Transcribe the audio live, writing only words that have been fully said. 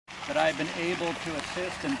that I've been able to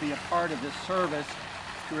assist and be a part of this service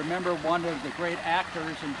to remember one of the great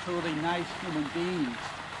actors and truly nice human beings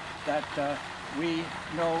that we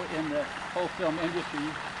know in the whole film industry,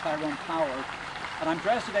 Tyrone Power. And I'm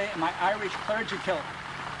dressed today in my Irish clergy kilt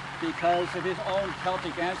because of his own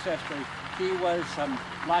Celtic ancestry. He was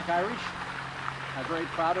Black Irish. I'm very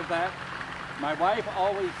proud of that. My wife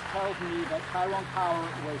always tells me that Tyrone Power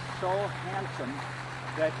was so handsome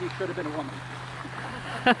that he should have been a woman.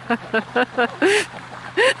 And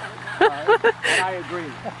I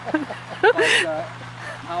agree. But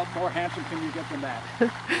how more handsome can you get than that?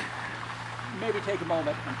 Maybe take a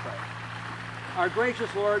moment and pray. Our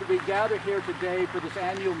gracious Lord, we gather here today for this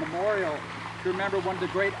annual memorial to remember one of the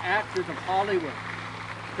great actors of Hollywood,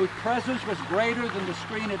 whose presence was greater than the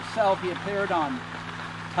screen itself he appeared on,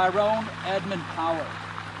 Tyrone Edmund Power.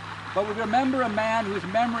 But we remember a man whose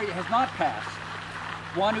memory has not passed,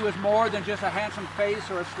 one who is more than just a handsome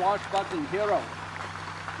face or a swashbuckling hero.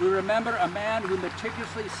 We remember a man who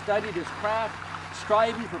meticulously studied his craft,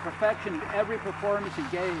 striving for perfection in every performance he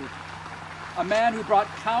gave. A man who brought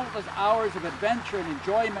countless hours of adventure and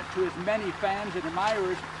enjoyment to his many fans and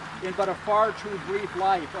admirers in but a far too brief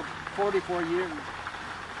life of 44 years.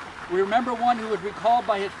 We remember one who was recalled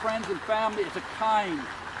by his friends and family as a kind,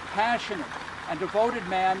 passionate, and devoted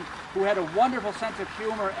man who had a wonderful sense of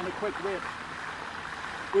humor and a quick wit.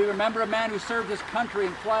 We remember a man who served his country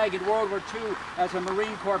and flag in World War II as a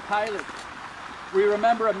Marine Corps pilot. We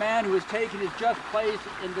remember a man who has taken his just place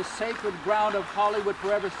in the sacred ground of Hollywood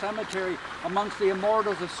Forever Cemetery amongst the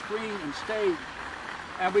immortals of screen and stage.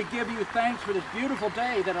 And we give you thanks for this beautiful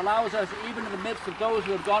day that allows us, even in the midst of those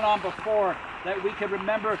who have gone on before, that we can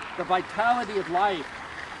remember the vitality of life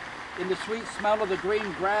in the sweet smell of the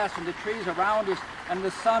green grass and the trees around us and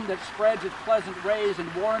the sun that spreads its pleasant rays and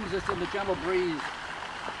warms us in the gentle breeze.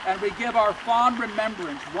 And we give our fond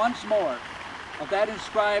remembrance once more of that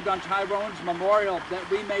inscribed on Tyrone's memorial, that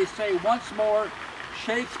we may say once more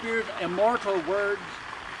Shakespeare's immortal words,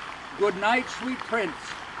 "Good night, sweet prince,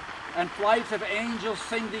 and flights of angels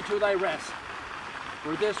sing thee to thy rest.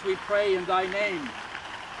 For this we pray in thy name,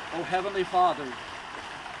 O Heavenly Father.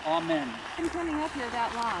 Amen." I've been coming up here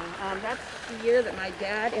that long. That's the year that my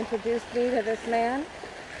dad introduced me to this man.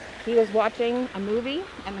 He was watching a movie,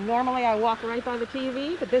 and normally I walk right by the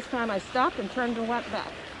TV, but this time I stopped and turned and went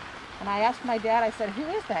back. And I asked my dad, I said, "Who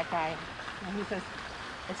is that guy?" And he says,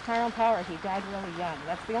 "It's Tyrone Power. He died really young."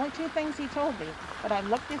 That's the only two things he told me. But I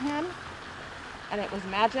looked at him, and it was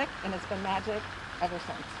magic, and it's been magic ever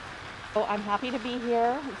since. So I'm happy to be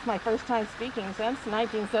here. It's my first time speaking since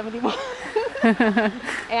 1971.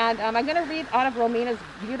 And I'm going to read out of Romina's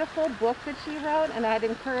beautiful book that she wrote, and I'd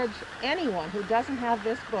encourage anyone who doesn't have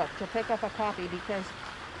this book to pick up a copy, because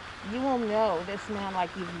you will know this man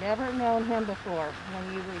like you've never known him before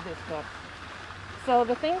when you read this book. So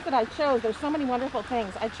the things that I chose, there's so many wonderful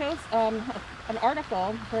things. I chose an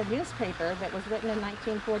article for a newspaper that was written in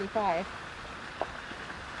 1945.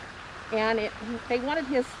 And they wanted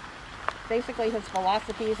basically his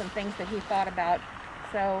philosophies and things that he thought about.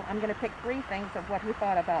 So I'm going to pick 3 things of what he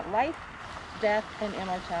thought about life, death, and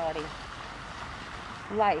immortality.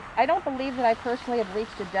 Life. I don't believe that I personally have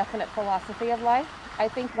reached a definite philosophy of life. I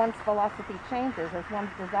think one's philosophy changes as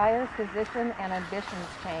one's desires, position, and ambitions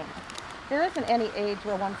change. There isn't any age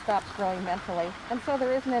where one stops growing mentally, and so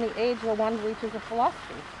there isn't any age where one reaches a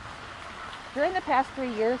philosophy. During the past 3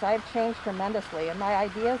 years, I have changed tremendously, and my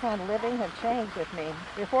ideas on living have changed with me.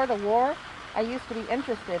 Before the war, I used to be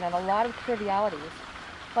interested in a lot of trivialities.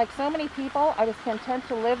 Like so many people, I was content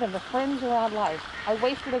to live in the fringe around life. I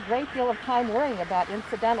wasted a great deal of time worrying about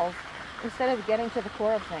incidentals instead of getting to the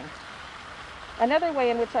core of things. Another way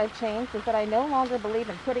in which I've changed is that I no longer believe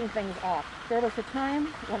in putting things off. There was a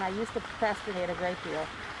time when I used to procrastinate a great deal.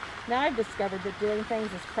 Now I've discovered that doing things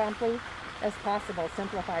as promptly as possible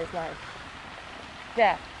simplifies life.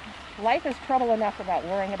 Death. Life is trouble enough without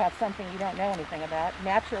worrying about something you don't know anything about.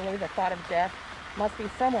 Naturally, the thought of death must be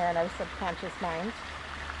somewhere in our subconscious minds.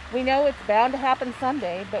 We know it's bound to happen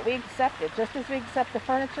someday, but we accept it, just as we accept the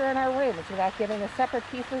furniture in our rooms without giving the separate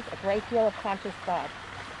pieces a great deal of conscious thought.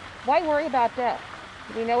 Why worry about death?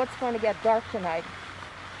 We know it's going to get dark tonight,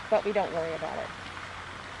 but we don't worry about it.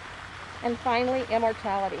 And finally,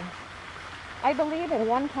 immortality. I believe in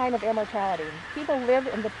one kind of immortality. People live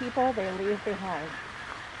in the people they leave behind.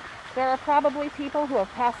 There are probably people who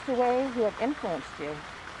have passed away who have influenced you.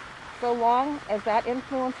 So long as that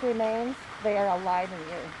influence remains, they are alive in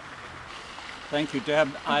you. Thank you, Deb.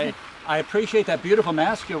 I appreciate that beautiful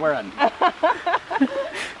mask you're wearing.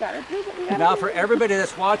 Now, for everybody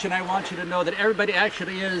that's watching, I want you to know that everybody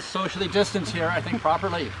actually is socially distanced here, I think,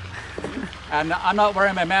 properly. And I'm not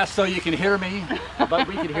wearing my mask so you can hear me, but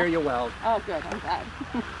we can hear you well. Oh, good. I'm glad.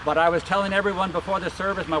 But I was telling everyone before the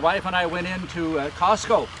service, my wife and I went into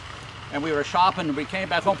Costco and we were shopping and we came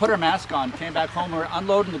back home, put our mask on, came back home, we were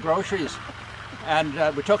unloading the groceries. And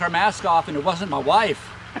we took our mask off and it wasn't my wife.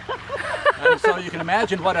 And so you can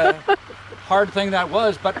imagine what a hard thing that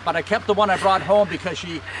was, but I kept the one I brought home because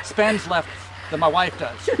she spends less than my wife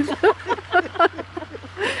does.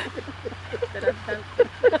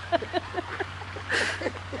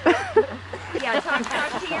 Yeah,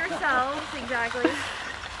 talk to yourselves, exactly.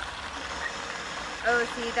 Oh,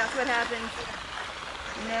 see, that's what happens.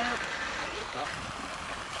 Nope.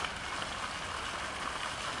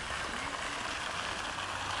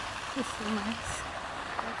 This is nice.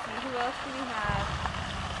 Let's see, who else do we have?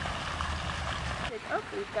 Oh,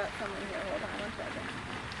 we've got someone here. Hold on 1 second.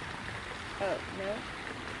 Oh, no.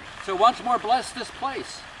 So once more bless this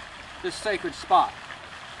place, this sacred spot,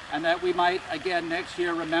 and that we might again next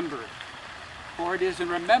year remember it. For it is in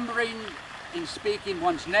remembering, in speaking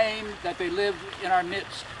one's name, that they live in our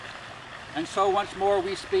midst. And so once more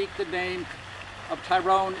we speak the name of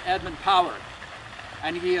Tyrone Edmund Power,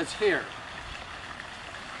 and he is here.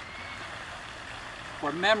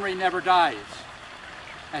 For memory never dies,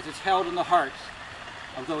 as it's held in the hearts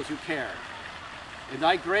of those who care. In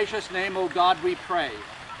thy gracious name, O God, we pray.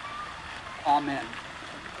 Amen.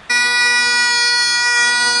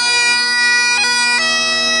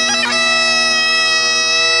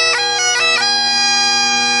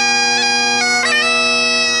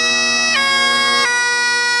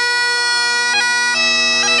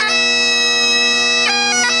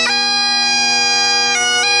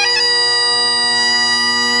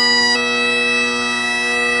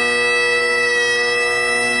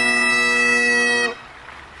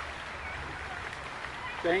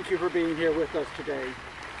 Thank you for being here with us today.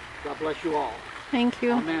 God bless you all. Thank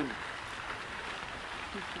you. Amen.